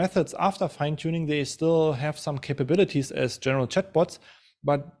 the methods after fine-tuning, they still have some capabilities as general chatbots,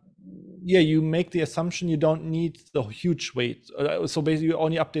 but yeah, you make the assumption you don't need the huge weight. So basically you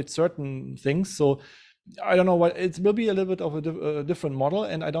only update certain things. So I don't know what, it will be a little bit of a different model,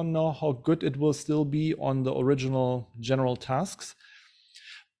 and I don't know how good it will still be on the original general tasks.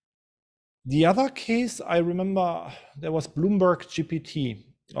 The other case, I remember there was Bloomberg GPT,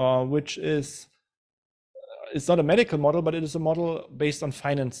 which is, it's not a medical model, but it is a model based on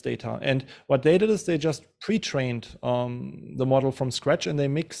finance data. And what they did is they just pre-trained the model from scratch, and they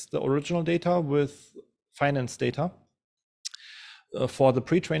mixed the original data with finance data for the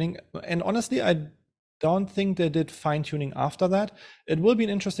pre-training. And honestly, I don't think they did fine-tuning after that. It will be an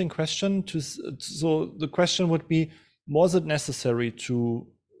interesting question to, so the question would be, was it necessary to,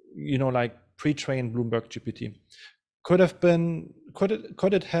 like pre-train Bloomberg GPT? Could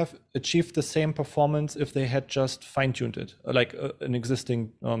it have achieved the same performance if they had just fine-tuned it, like an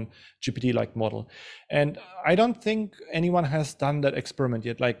existing GPT-like model? And I don't think anyone has done that experiment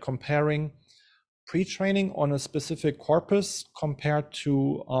yet, like comparing pre-training on a specific corpus compared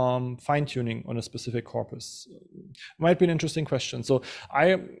to fine-tuning on a specific corpus. Might be an interesting question. So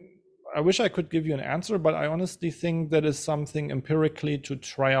I wish I could give you an answer, but I honestly think that is something empirically to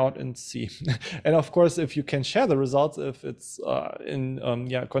try out and see. And of course, if you can share the results, if it's in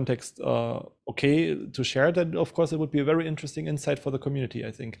context okay to share, then of course it would be a very interesting insight for the community,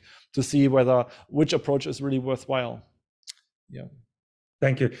 I think, to see which approach is really worthwhile. Yeah.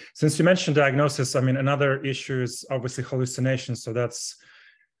 Thank you. Since you mentioned diagnosis, I mean, another issue is obviously hallucinations. So that's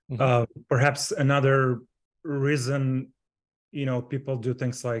perhaps another reason people do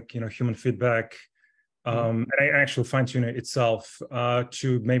things like human feedback and actual fine-tune it itself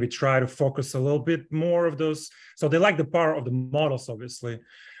to maybe try to focus a little bit more of those. So they like the power of the models, obviously,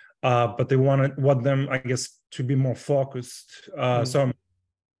 but they want them, I guess, to be more focused. So I'm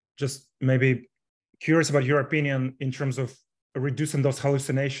just maybe curious about your opinion in terms of reducing those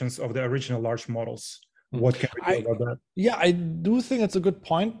hallucinations of the original large models. What can we do about that? Yeah, I do think it's a good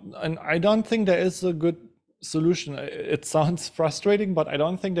point, and I don't think there is a good solution. It sounds frustrating, but I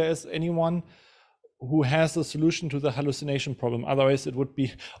don't think there is anyone who has a solution to the hallucination problem. Otherwise, it would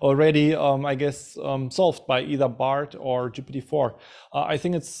be already, I guess, solved by either BART or GPT-4. I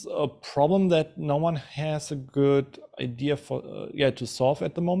think it's a problem that no one has a good idea for, to solve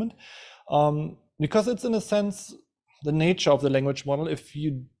at the moment, because it's in a sense the nature of the language model.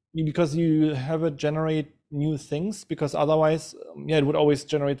 Because you have it generate new things, because otherwise, it would always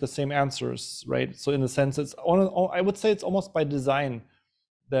generate the same answers, right? So in a sense, I would say it's almost by design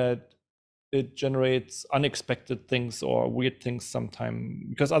that it generates unexpected things or weird things sometimes,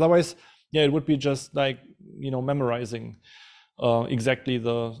 because otherwise, it would be just like, memorizing exactly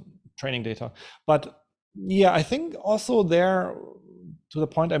the training data. But I think also there, to the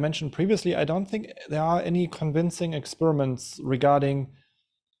point I mentioned previously, I don't think there are any convincing experiments regarding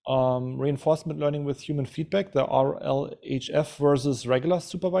reinforcement learning with human feedback, the RLHF versus regular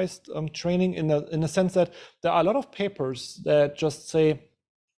supervised training, in the sense that there are a lot of papers that just say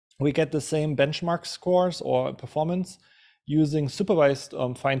we get the same benchmark scores or performance using supervised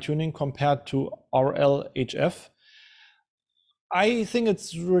fine-tuning compared to RLHF. I think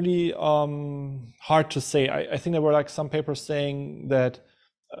it's really hard to say. I think there were like some papers saying that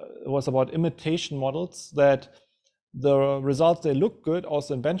it was about imitation models, that the results, they look good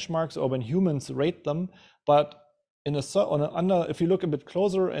also in benchmarks or when humans rate them, but if you look a bit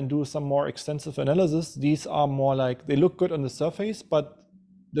closer and do some more extensive analysis, these are more like, they look good on the surface, but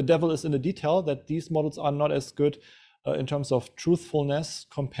the devil is in the detail, that these models are not as good in terms of truthfulness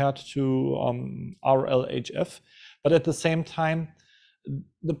compared to RLHF. But at the same time,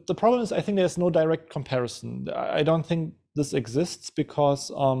 the problem is, I think there's no direct comparison. I don't think this exists because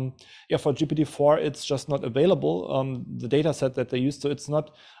for GPT-4 it's just not available, the data set that they use. So it's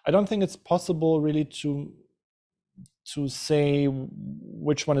not, I don't think it's possible really to to say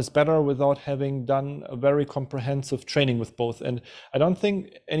which one is better without having done a very comprehensive training with both. And I don't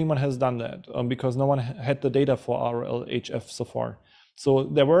think anyone has done that because no one had the data for RLHF so far. So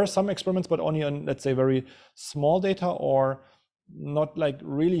there were some experiments, but only on, let's say, very small data, or not like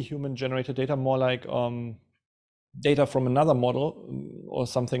really human generated data, more like data from another model or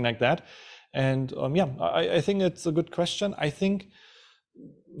something like that. And yeah, I think it's a good question. I think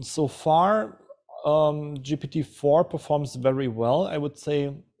so far GPT-4 performs very well. I would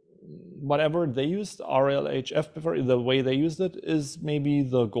say whatever they used, RLHF, the way they used it is maybe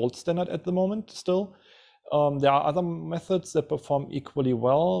the gold standard at the moment still. There are other methods that perform equally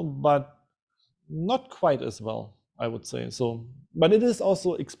well, but not quite as well, I would say. So, but it is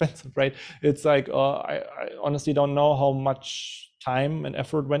also expensive, right? It's like, I honestly don't know how much time and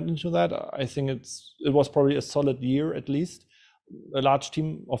effort went into that. I think it was probably a solid year at least, a large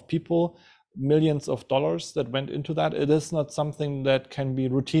team of people, millions of dollars that went into that. It is not something that can be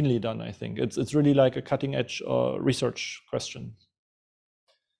routinely done, I think. It's really like a cutting edge research question.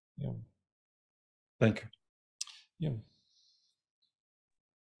 Yeah. Thank you. Yeah.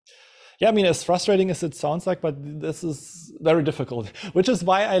 Yeah, I mean, as frustrating as it sounds like, but this is very difficult, which is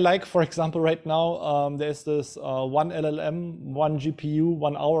why I like, for example, right now, there's this one LLM, one GPU,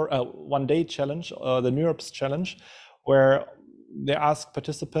 1 hour, 1 day challenge, the NeurIPS challenge, where they ask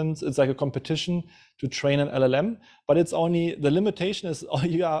participants, it's like a competition to train an LLM, but it's only, the limitation is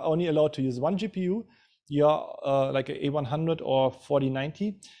you are only allowed to use one GPU. You're like a A100 or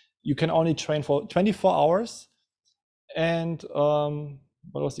 4090. You can only train for 24 hours. And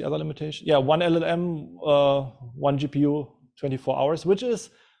what was the other limitation? Yeah, one LLM, one GPU, 24 hours, which is,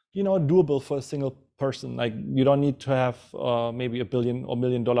 you know, doable for a single person. Like you don't need to have maybe $1 billion or $1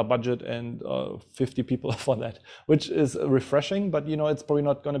 million budget and 50 people for that, which is refreshing, but you know, it's probably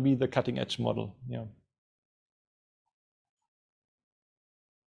not going to be the cutting edge model. Yeah.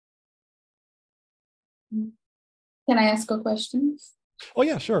 Can I ask a question? Oh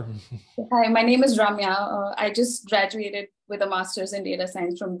yeah, sure. Hi, my name is Ramya. I just graduated with a master's in data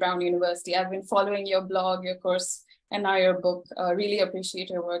science from Brown University. I've been following your blog, your course, and now your book. Really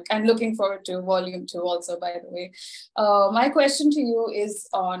appreciate your work. I'm looking forward to volume 2 also, by the way. My question to you is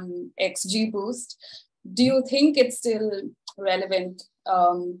on XGBoost. Do you think it's still relevant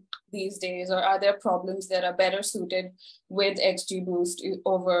these days, or are there problems that are better suited with XGBoost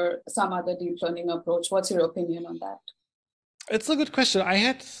over some other deep learning approach? What's your opinion on that? It's a good question. I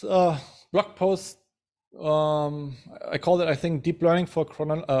had a blog post, I called it, I think, deep learning for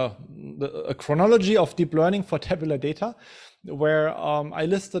a chronology of deep learning for tabular data, where I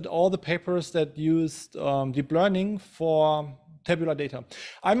listed all the papers that used deep learning for tabular data.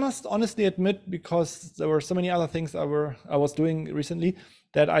 I must honestly admit, because there were so many other things I was doing recently,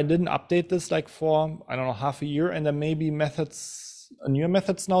 that I didn't update this like for, I don't know, half a year, and there may be methods, newer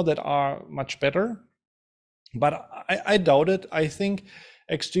methods now that are much better. But I doubt it. I think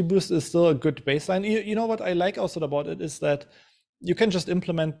XGBoost is still a good baseline. You know what I like also about it is that you can just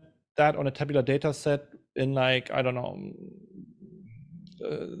implement that on a tabular data set in like, I don't know,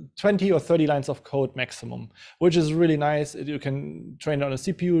 20 or 30 lines of code maximum, which is really nice. You can train it on a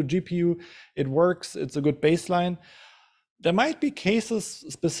CPU, GPU. It works. It's a good baseline. There might be cases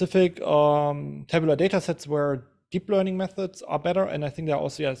specific tabular data sets where deep learning methods are better, and I think there are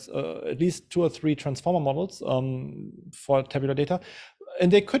also at least 2 or 3 transformer models for tabular data, and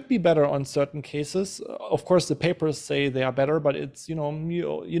they could be better on certain cases. Of course, the papers say they are better, but it's, you know,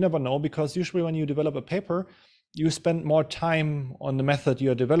 you never know, because usually when you develop a paper, you spend more time on the method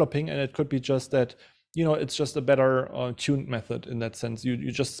you're developing, and it could be just that, you know, it's just a better tuned method in that sense.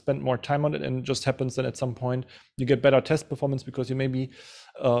 You just spend more time on it, and it just happens that at some point you get better test performance because you maybe,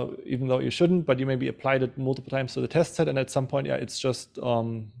 even though you shouldn't, but you maybe applied it multiple times to the test set, and at some point, yeah, it's just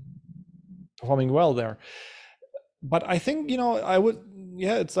performing well there. But I think, you know,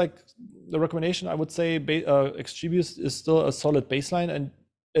 it's like the recommendation, I would say XGBoost is still a solid baseline, and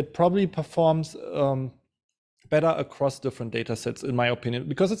it probably performs better across different data sets, in my opinion,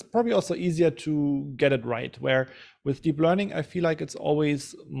 because it's probably also easier to get it right. Where with deep learning, I feel like it's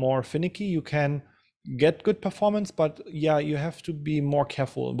always more finicky. You can get good performance, but yeah, you have to be more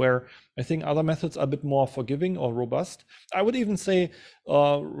careful, where I think other methods are a bit more forgiving or robust. I would even say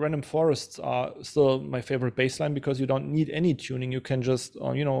random forests are still my favorite baseline, because you don't need any tuning. You can just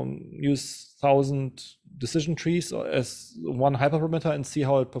you know, use 1,000 decision trees as one hyperparameter and see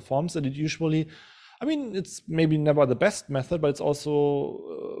how it performs. And it usually, I mean, it's maybe never the best method, but it's also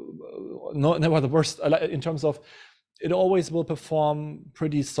never the worst in terms of it always will perform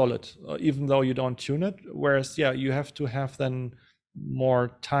pretty solid, even though you don't tune it. Whereas, yeah, you have to have then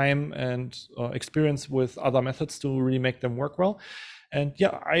more time and experience with other methods to really make them work well. And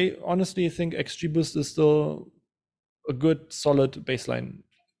yeah, I honestly think XGBoost is still a good, solid baseline.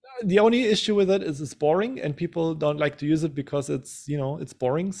 The only issue with it is it's boring, and people don't like to use it because it's, you know, it's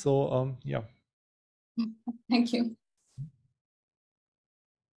boring. So yeah. Thank you.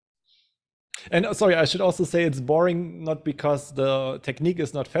 And sorry, I should also say it's boring not because the technique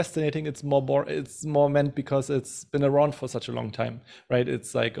is not fascinating. It's more meant because it's been around for such a long time, right?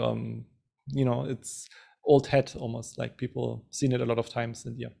 It's like you know, it's old hat almost, like people seen it a lot of times,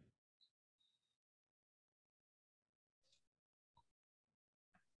 and yeah.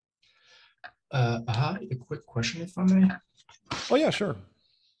 Hi, a quick question, if I may. Oh yeah, sure.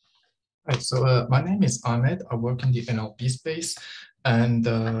 Right, so my name is Ahmed. I work in the NLP space, and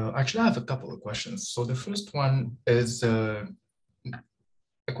actually I have a couple of questions. So the first one is a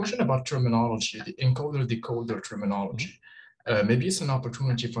question about terminology, the encoder-decoder terminology. Maybe it's an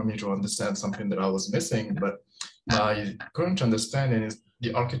opportunity for me to understand something that I was missing, but my current understanding is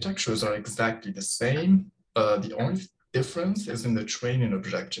the architectures are exactly the same. The only difference is in the training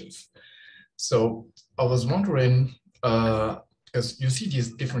objective. So I was wondering, because you see these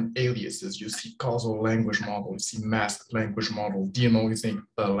different aliases, you see causal language model, you see masked language model, denoising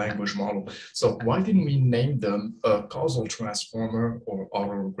language model. So why didn't we name them a causal transformer or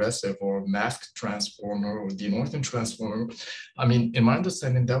autoregressive or masked transformer or denoising transformer? I mean, in my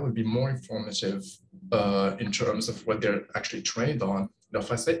understanding, that would be more informative in terms of what they're actually trained on. Now,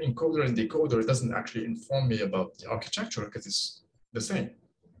 if I say encoder and decoder, it doesn't actually inform me about the architecture because it's the same.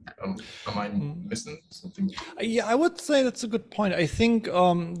 Am I missing something? Yeah, I would say that's a good point. I think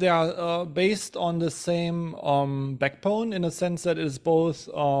they are based on the same backbone in a sense that it is both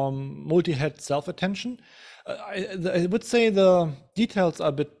multi-head self-attention. I would say the details are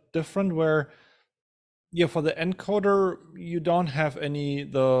a bit different where, yeah, for the encoder, you don't have any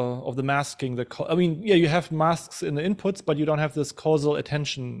of the masking. I mean, yeah, you have masks in the inputs, but you don't have this causal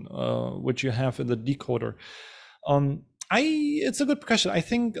attention, which you have in the decoder. It's a good question. I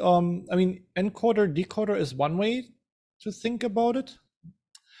think, I mean, encoder, decoder is one way to think about it.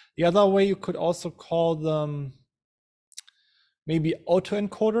 The other way, you could also call them maybe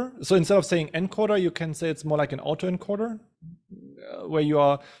autoencoder. So instead of saying encoder, you can say it's more like an autoencoder, where you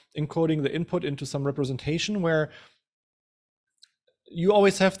are encoding the input into some representation where you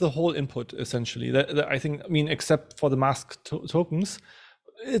always have the whole input, essentially. I think, I mean, except for the masked tokens.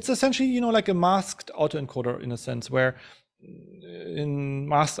 It's essentially, you know, like a masked autoencoder in a sense, where in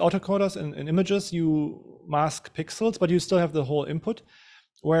masked autoencoders in images, you mask pixels, but you still have the whole input.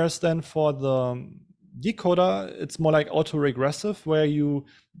 Whereas then for the decoder, it's more like autoregressive, where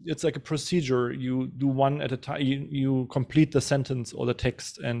it's like a procedure. You do one at a time, you complete the sentence or the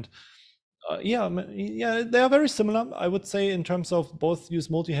text. And yeah, they are very similar, I would say, in terms of both use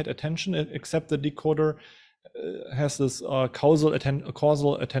multi-head attention, except the decoder has this causal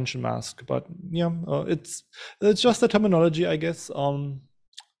attention mask. But yeah, it's just the terminology, I guess.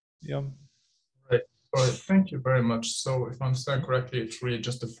 Yeah. Right. All right. Thank you very much. So if I understand correctly, it's really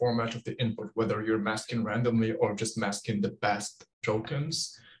just the format of the input, whether you're masking randomly or just masking the past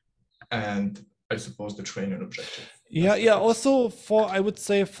tokens, and I suppose the training objective. Yeah. Also, I would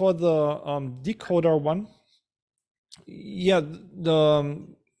say for the decoder one, yeah, the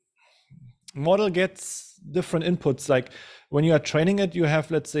model gets different inputs. Like when you are training it, you have,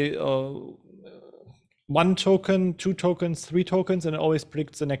 let's say, 1 token, 2 tokens, 3 tokens, and it always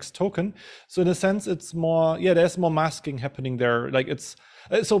predicts the next token. So in a sense, it's more, yeah, there's more masking happening there. Like it's,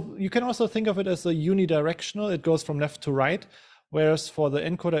 so you can also think of it as a unidirectional. It goes from left to right. Whereas for the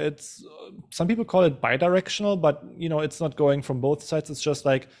encoder, it's, some people call it bidirectional, but you know, it's not going from both sides. It's just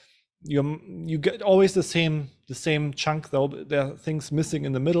like you get always the same chunk, though there are things missing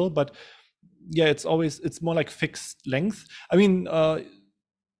in the middle. But yeah, it's more like fixed length. I mean,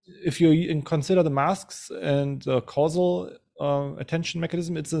 if you consider the masks and the causal attention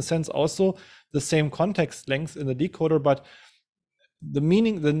mechanism, it's in a sense also the same context length in the decoder, but the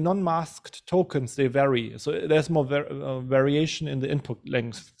non-masked tokens, they vary. So there's more variation in the input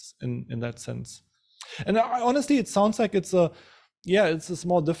lengths in that sense. And honestly, it sounds like it's a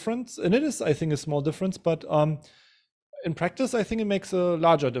small difference, and it is, I think, a small difference, but in practice, I think it makes a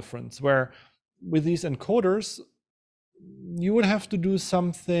larger difference, where with these encoders, you would have to do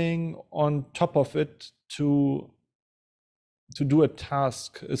something on top of it to do a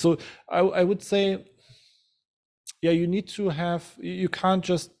task. So I would say, yeah, you can't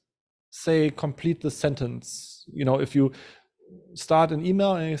just say complete the sentence. You know, if you start an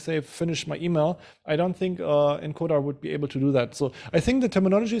email and you say finish my email, I don't think encoder would be able to do that. So I think the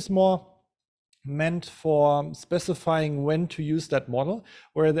terminology is more meant for specifying when to use that model,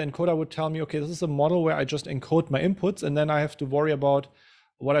 where the encoder would tell me, okay, this is a model where I just encode my inputs, and then I have to worry about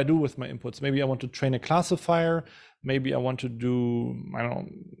what I do with my inputs. Maybe I want to train a classifier. Maybe I want to do, I don't know,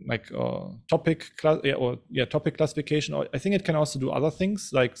 like topic classification. Or I think it can also do other things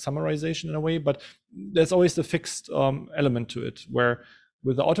like summarization in a way, but there's always the fixed element to it, where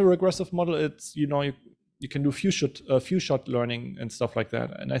with the autoregressive model, it's, you can do few shot learning and stuff like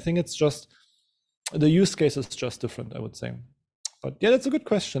that. And I think it's just, the use case is just different, I would say. But yeah, that's a good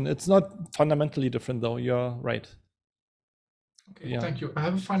question. It's not fundamentally different though, you're right. Okay, yeah. Thank you. I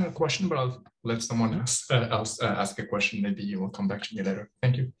have a final question, but I'll let someone else ask a question. Maybe you will come back to me later.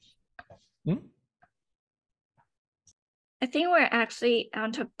 Thank you. I think we're actually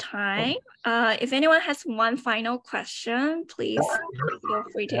out of time. If anyone has one final question, please feel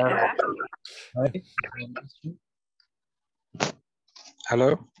free to ask.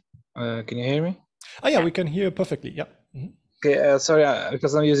 Hello, can you hear me? Oh yeah, we can hear you perfectly. Yeah. Okay, sorry,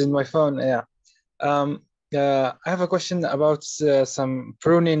 because I'm using my phone. Yeah. I have a question about some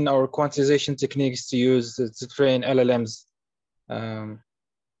pruning or quantization techniques to use to train LLMs.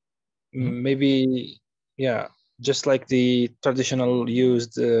 Maybe, yeah, just like the traditional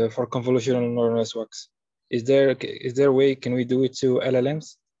used for convolutional neural networks. Is there a way, can we do it to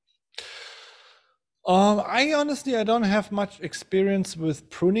LLMs? I honestly, I don't have much experience with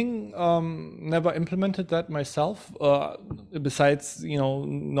pruning. Never implemented that myself, besides,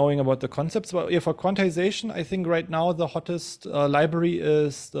 knowing about the concepts. But yeah, for quantization, I think right now the hottest library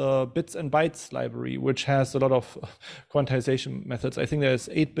is the bits and bytes library, which has a lot of quantization methods. I think there's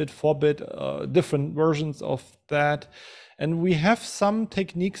 8-bit, 4-bit, different versions of that. And we have some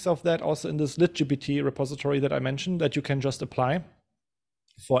techniques of that also in this LitGPT repository that I mentioned that you can just apply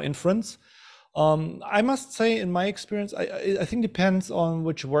for inference. I must say, in my experience, I think depends on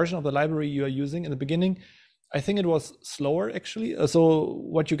which version of the library you are using. In the beginning, I think it was slower actually. So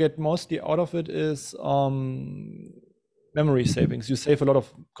what you get mostly out of it is memory savings. You save a lot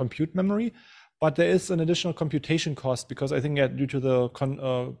of compute memory, but there is an additional computation cost because I think due to the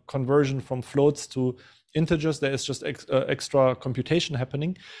conversion from floats to integers, there is just extra computation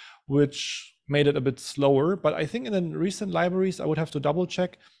happening, which made it a bit slower. But I think in the recent libraries, I would have to double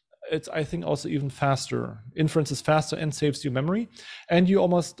check. It's, I think, also even faster. Inference is faster and saves you memory. And you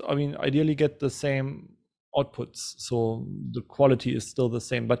almost, ideally get the same outputs. So the quality is still the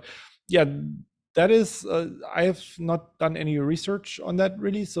same. But yeah, that is, I have not done any research on that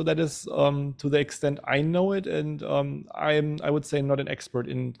really. So that is to the extent I know it. And I would say not an expert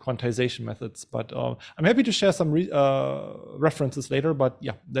in quantization methods, but I'm happy to share some references later. But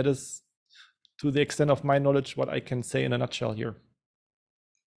yeah, that is to the extent of my knowledge, what I can say in a nutshell here.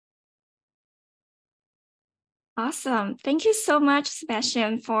 Awesome. Thank you so much,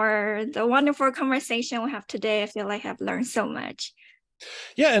 Sebastian, for the wonderful conversation we have today. I feel like I've learned so much.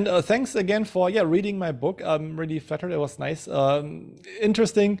 Yeah, and thanks again for reading my book. I'm really flattered. It was nice,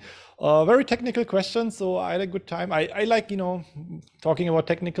 interesting, very technical questions. So I had a good time. I like talking about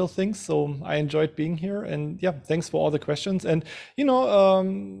technical things. So I enjoyed being here. And yeah, thanks for all the questions. And you know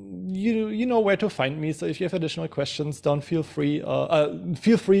where to find me. So if you have additional questions, don't feel free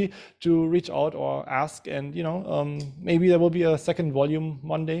to reach out or ask. And maybe there will be a second volume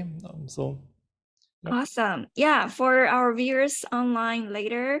one day. Yep. Awesome. Yeah, for our viewers online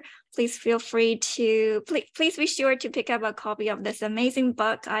later, please feel free to, please be sure to pick up a copy of this amazing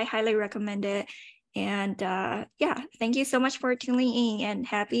book. I highly recommend it. And yeah, thank you so much for tuning in and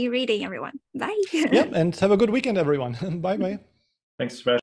happy reading, everyone. Bye. Yep, and have a good weekend, everyone. Bye-bye. Thanks, Sebastian.